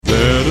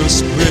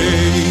us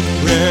break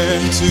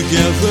bread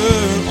together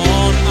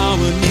on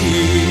our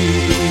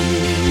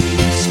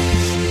knees.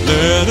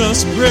 Let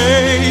us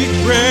break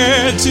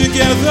bread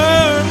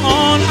together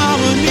on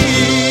our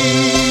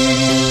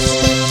knees.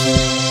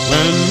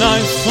 When I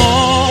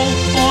fall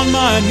on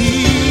my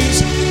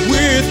knees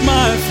with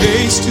my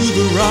face to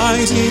the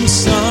rising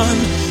sun,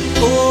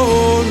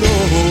 oh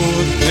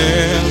Lord,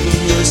 have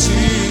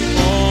mercy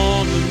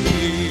on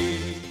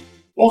me.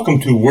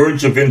 Welcome to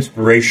Words of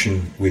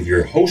Inspiration with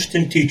your host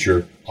and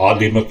teacher,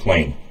 Audley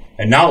McLean.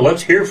 And now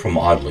let's hear from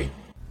Audley.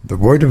 The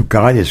Word of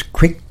God is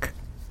quick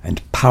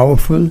and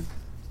powerful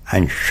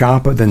and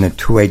sharper than a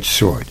two-edged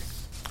sword.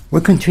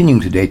 We're continuing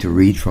today to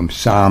read from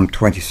Psalm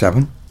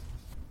 27.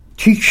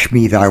 Teach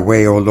me thy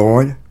way, O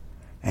Lord,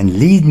 and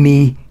lead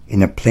me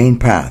in a plain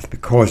path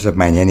because of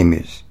mine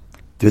enemies.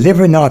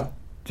 Deliver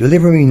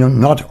me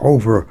not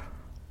over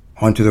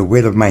unto the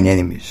will of mine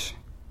enemies.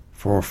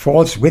 For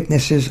false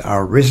witnesses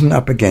are risen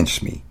up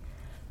against me,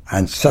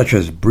 and such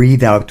as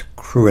breathe out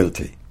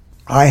cruelty.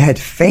 I had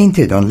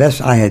fainted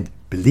unless I had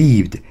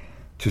believed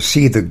to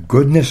see the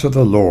goodness of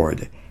the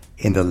Lord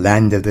in the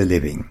land of the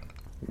living.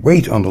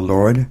 Wait on the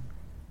Lord,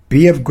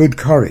 be of good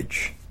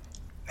courage,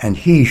 and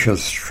he shall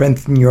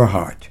strengthen your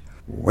heart.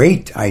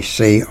 Wait, I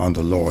say, on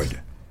the Lord.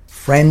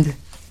 Friend,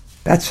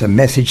 that's a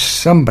message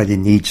somebody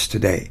needs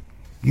today.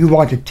 You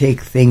want to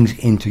take things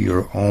into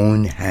your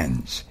own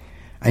hands,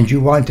 and you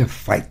want to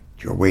fight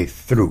your way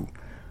through.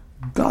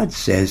 God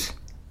says,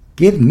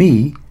 give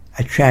me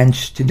a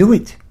chance to do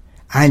it,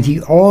 and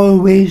he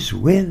always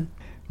will.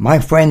 My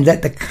friend,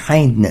 let the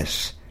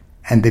kindness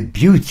and the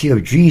beauty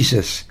of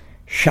Jesus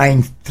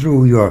shine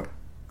through your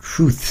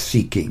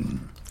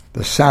truth-seeking.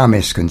 The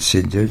psalmist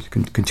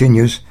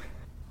continues,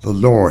 the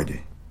Lord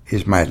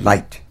is my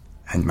light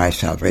and my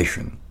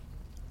salvation.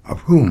 Of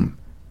whom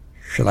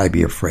shall I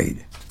be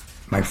afraid?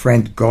 My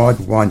friend, God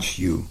wants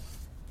you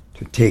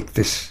to take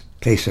this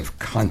place of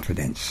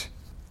confidence.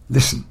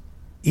 Listen,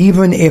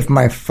 even if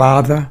my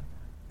father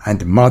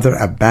and mother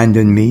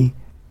abandon me,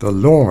 the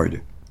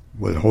Lord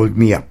will hold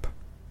me up.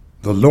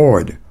 The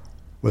Lord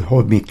will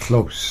hold me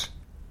close.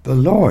 The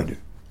Lord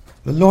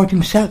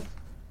himself.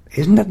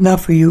 Isn't that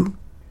enough for you?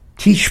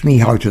 Teach me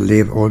how to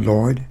live, O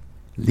Lord.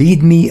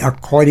 Lead me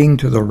according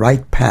to the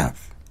right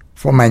path,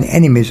 for mine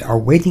enemies are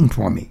waiting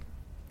for me.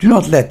 Do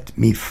not let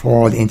me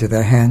fall into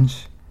their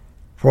hands,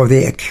 for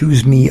they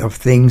accuse me of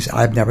things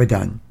I've never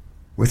done.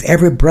 With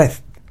every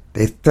breath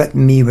they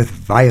threaten me with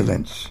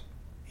violence.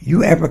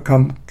 You ever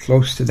come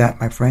close to that,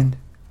 my friend?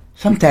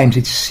 Sometimes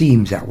it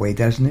seems that way,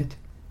 doesn't it?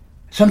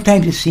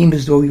 Sometimes it seems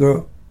as though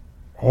you're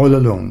all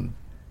alone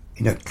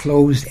in a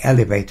closed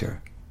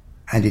elevator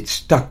and it's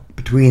stuck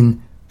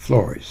between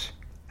floors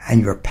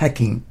and you're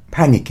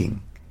panicking.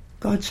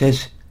 God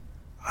says,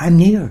 I'm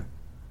near.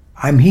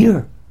 I'm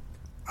here.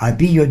 I'll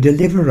be your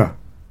deliverer.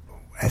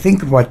 I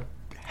think of what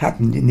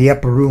happened in the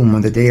upper room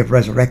on the day of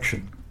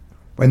resurrection,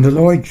 when the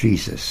Lord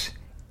Jesus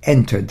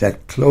entered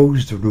that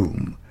closed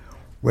room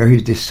where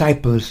his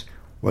disciples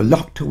were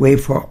locked away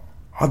for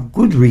a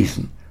good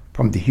reason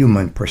from the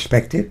human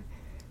perspective.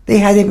 They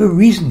had every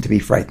reason to be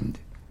frightened.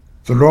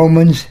 The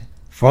Romans,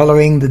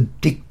 following the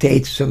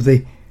dictates of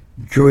the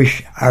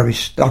Jewish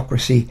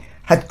aristocracy,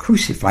 had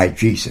crucified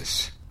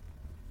Jesus.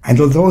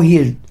 And although he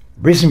had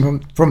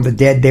risen from the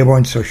dead, they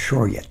weren't so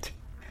sure yet.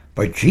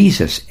 But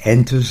Jesus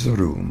enters the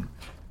room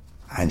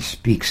and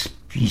speaks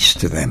peace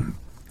to them.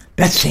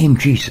 That same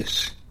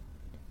Jesus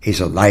is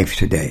alive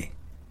today.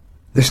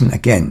 Listen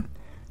again.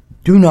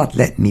 Do not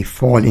let me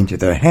fall into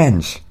their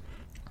hands,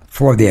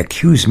 for they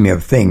accuse me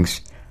of things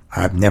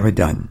I have never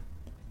done.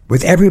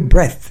 With every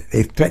breath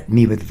they threaten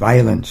me with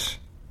violence.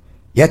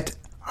 Yet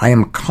I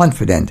am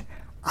confident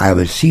I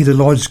will see the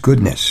Lord's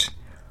goodness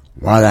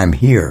while I'm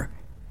here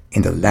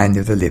in the land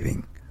of the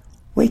living.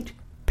 Wait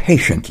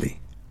patiently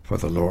for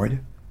the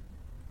Lord.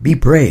 Be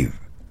brave.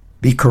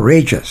 Be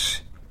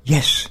courageous.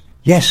 Yes,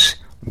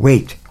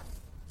 wait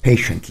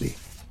patiently.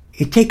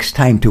 It takes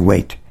time to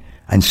wait,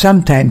 and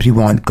sometimes we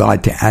want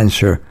God to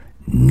answer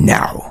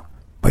now.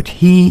 But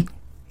he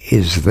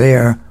is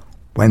there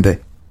when the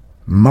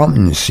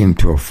mountains seem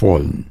to have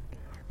fallen,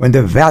 when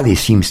the valley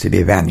seems to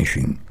be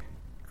vanishing.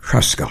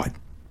 Trust God.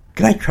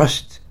 Can I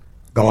trust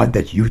God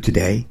that you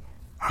today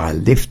are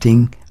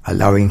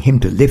allowing him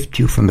to lift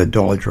you from the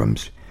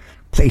doldrums,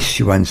 place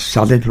you on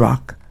solid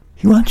rock?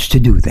 He wants to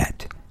do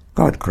that.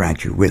 God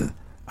grant you will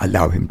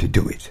allow him to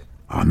do it.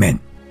 Amen.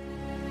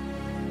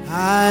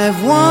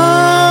 I've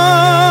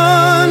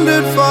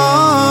wandered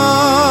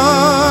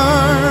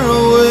far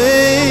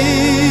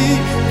away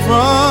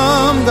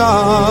from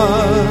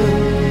God.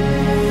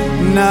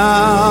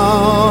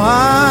 Now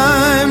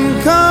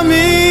I'm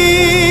coming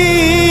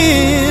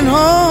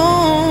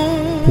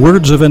home.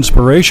 Words of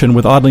Inspiration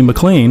with Audley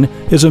McLean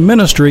is a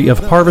ministry of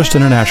Harvest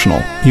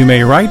International. You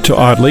may write to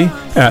Audley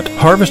at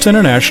Harvest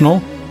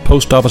International,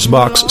 Post Office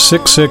Box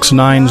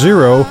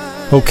 6690,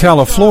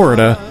 Ocala,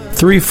 Florida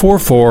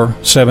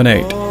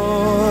 34478.